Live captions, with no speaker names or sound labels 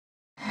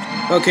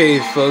Okay,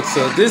 folks,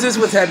 so this is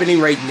what's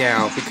happening right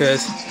now,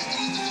 because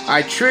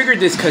I triggered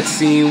this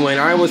cutscene when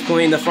I was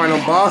playing the final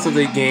boss of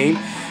the game,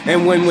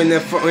 and when the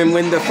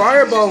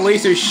fireball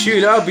lasers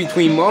shoot up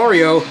between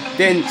Mario,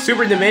 then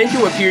Super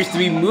Dimentio appears to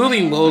be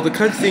moving while the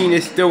cutscene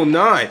is still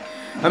not.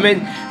 I mean,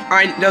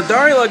 the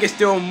dialogue is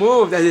still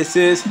moved as it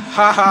says,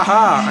 "Ha ha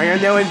ha, I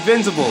am now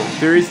invincible,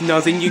 there is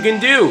nothing you can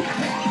do."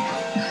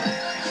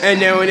 And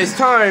now it is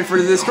time for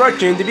the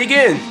destruction to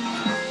begin.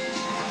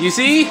 You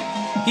see?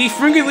 He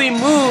frequently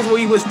moves while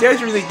he was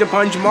desperately to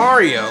punch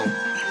Mario.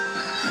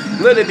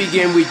 Let it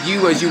begin with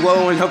you as you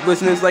wallow in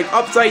helplessness like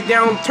upside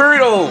down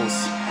turtles.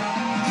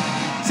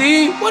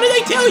 See? What did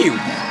I tell you?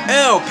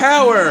 L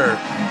power!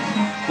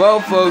 Well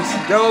folks,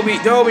 that'll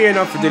be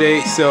enough for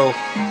today, so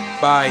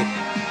bye.